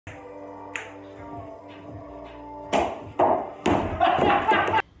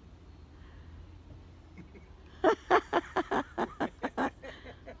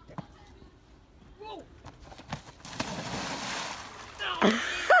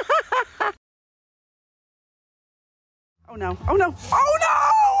no. Oh no. Oh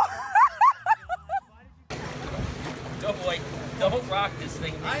no! No, boy. Don't rock this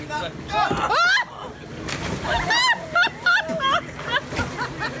thing. I'm not.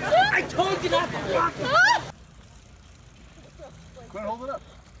 I told you not to rock it. Go ahead, hold it up.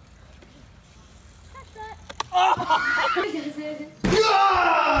 I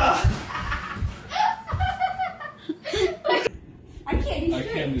can't. He's I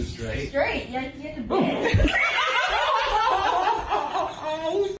can't do straight. straight. Yeah, you have to bend.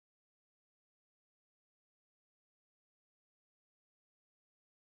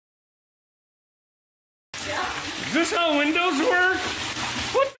 Is this how windows work?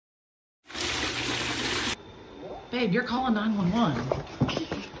 What? Babe, you're calling 911.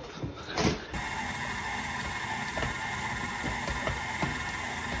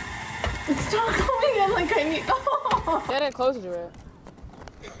 Stop coming in like I need. Oh. They didn't close it right.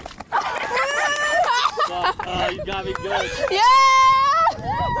 You got me good. Yeah!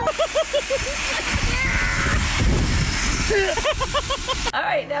 All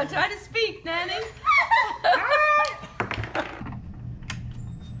right, now try to speak, Nanny.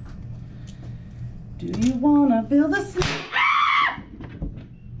 Do you wanna build a snowman?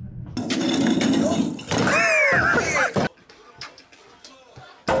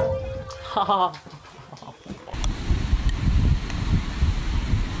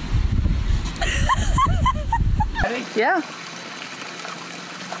 Yeah.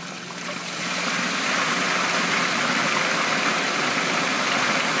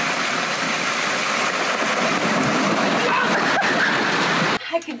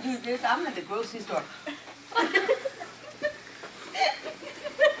 I can do this. I'm at the grocery store.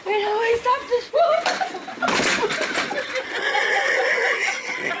 Wait, how do I stop this?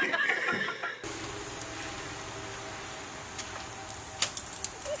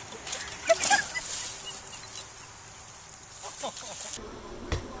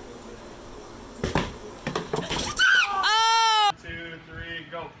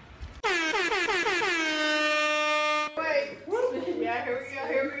 Yeah,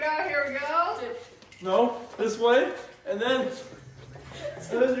 here we go. No, this way, and then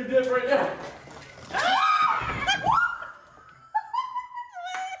you dip right now.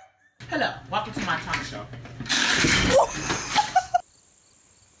 Hello, welcome to my talk show.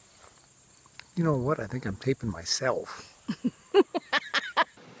 You know what? I think I'm taping myself.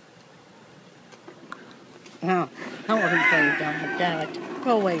 Oh, I wasn't funny, damn it.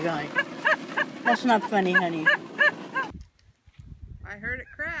 Go away, guy. That's not funny, honey. I heard it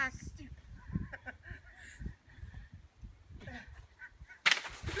crack.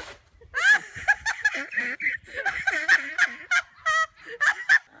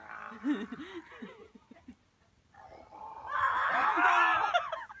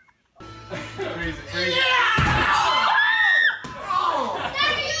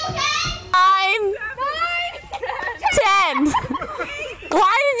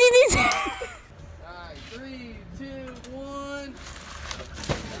 Why did you need to? Alright, 3, 2, 1.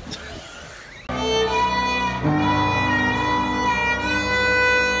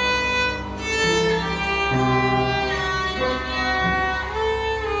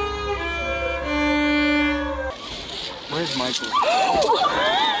 Where's Michael?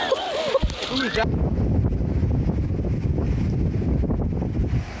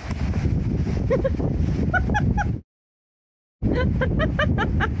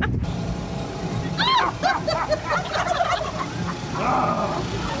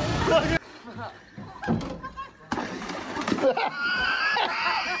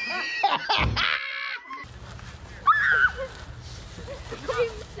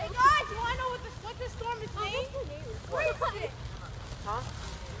 Hey guys, you wanna know what this storm is named? Where is it? Huh?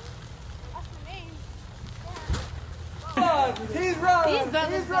 What's the name? He's running!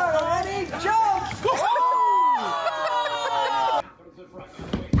 He's running, and he jumps!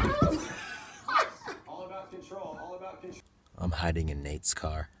 All about control, all about control. I'm hiding in Nate's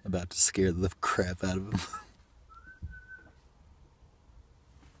car, about to scare the crap out of him.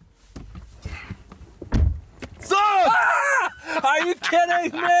 Son! Ah! Are you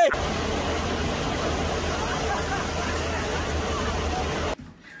kidding me?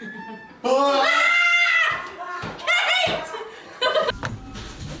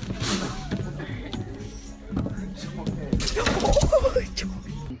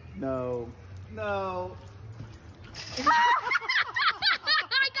 No. No. I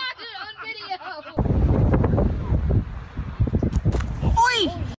got it on video. Oi!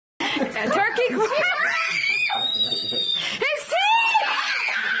 Turkey queen! His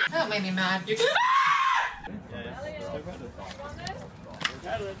teeth! That made me mad. Yeah.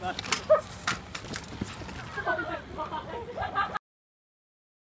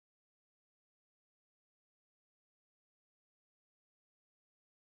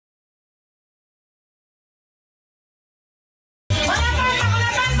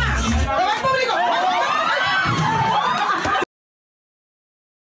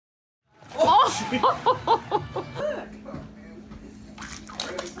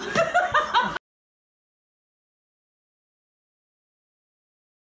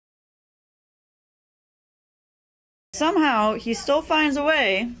 Somehow, he still finds a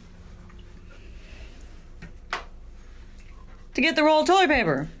way to get the roll of toilet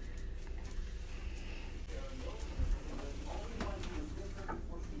paper.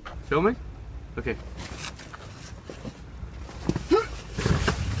 Filming? Okay.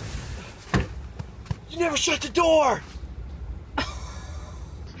 You never shut the door!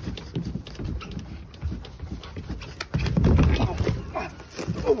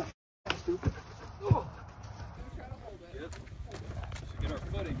 Get our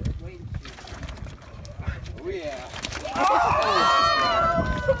footing. Oh yeah.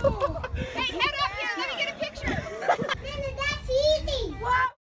 Hey, head up here. Let me get a picture. That's easy. What?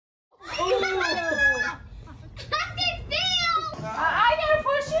 I gotta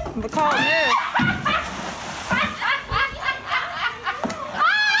push it. We'll call it this.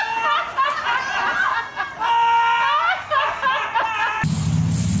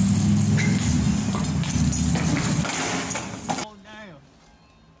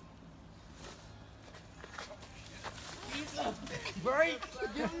 Right?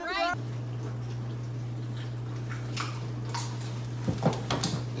 Right.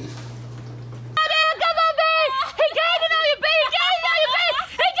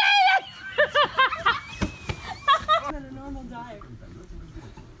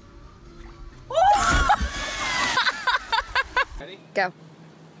 Go.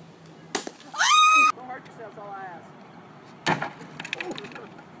 Don't hurt yourself, that's all I ask.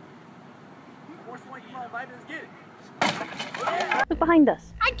 Worst one you want to get it. Look behind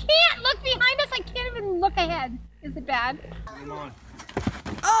us. I can't look behind us. I can't even look ahead. Is it bad? Come on.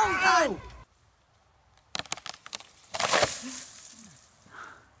 Oh, God!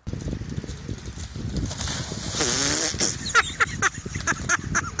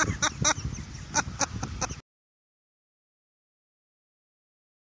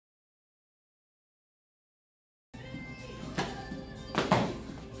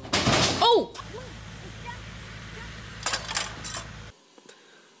 Oh!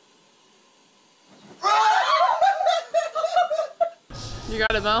 You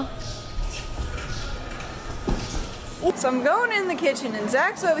got it, Mel? So I'm going in the kitchen and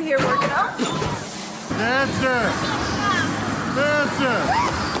Zach's over here working out. Dancer! Dancer!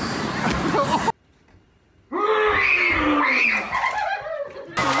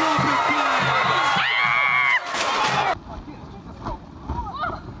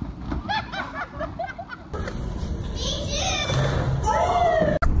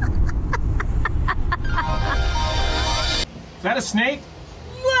 Is that a snake?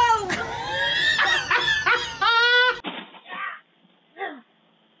 Whoa!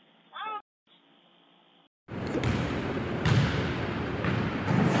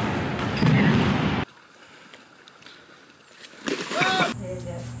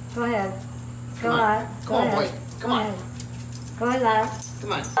 Go ahead. Go on. Go ahead. Wait, come on. Go ahead, lad.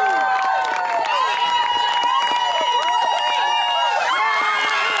 Come on.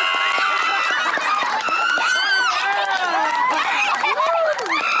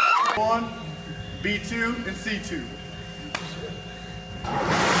 B2 and C2.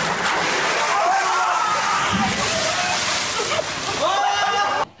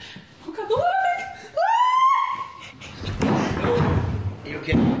 You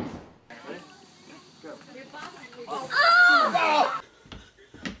okay?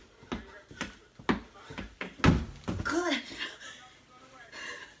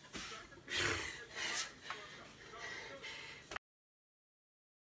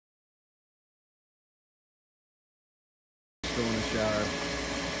 Go in the shower.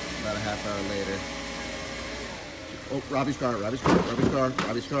 About a half hour later. Oh, Robbie's car, Robbie's car, Robbie's car,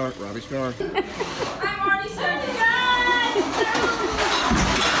 Robbie's car, Robbie's car. I'm already starting to die!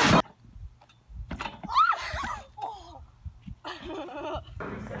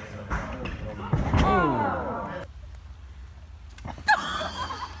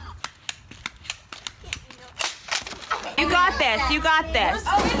 You got this. You got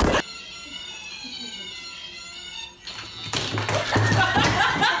this.